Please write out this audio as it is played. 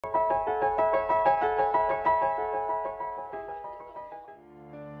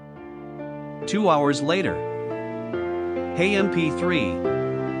2 hours later. Hey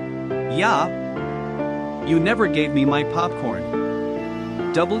MP3. Yeah? You never gave me my popcorn.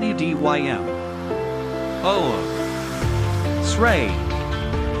 WDYM. Oh. Sray.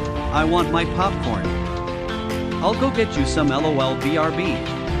 I want my popcorn. I'll go get you some LOL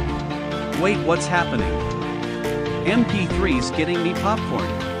BRB. Wait, what's happening? MP3's getting me popcorn.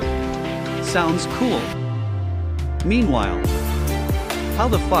 Sounds cool. Meanwhile, how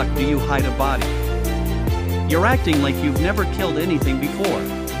the fuck do you hide a body? You're acting like you've never killed anything before.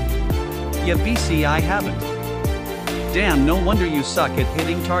 Yeah, BC, I haven't. Damn, no wonder you suck at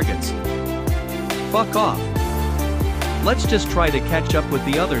hitting targets. Fuck off. Let's just try to catch up with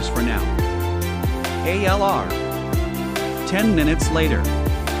the others for now. ALR. 10 minutes later.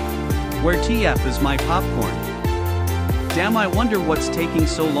 Where TF is my popcorn? Damn, I wonder what's taking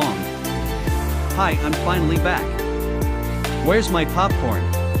so long. Hi, I'm finally back. Where's my popcorn?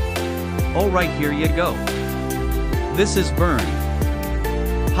 Oh, right, here you go. This is burned.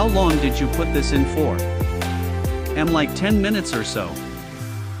 How long did you put this in for? Like 10 minutes or so.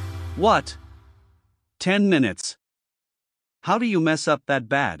 What? 10 minutes. How do you mess up that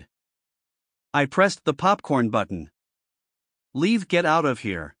bad? I pressed the popcorn button. Leave, get out of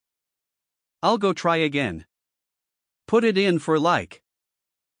here. I'll go try again. Put it in for like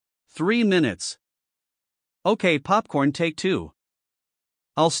 3 minutes. Okay, popcorn, take 2.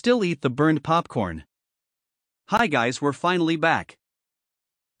 I'll still eat the burned popcorn. Hi guys, we're finally back.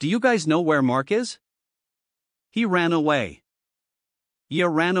 Do you guys know where Mark is? He ran away. Yeah,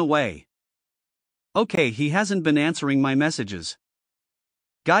 ran away. Okay, he hasn't been answering my messages.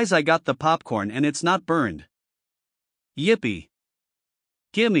 Guys, I got the popcorn and it's not burned. Yippee.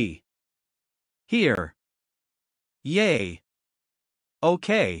 Gimme. Here. Yay.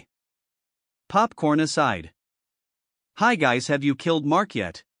 Okay. Popcorn aside. Hi guys, have you killed Mark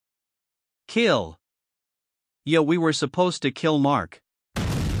yet? Kill. Yeah, we were supposed to kill Mark.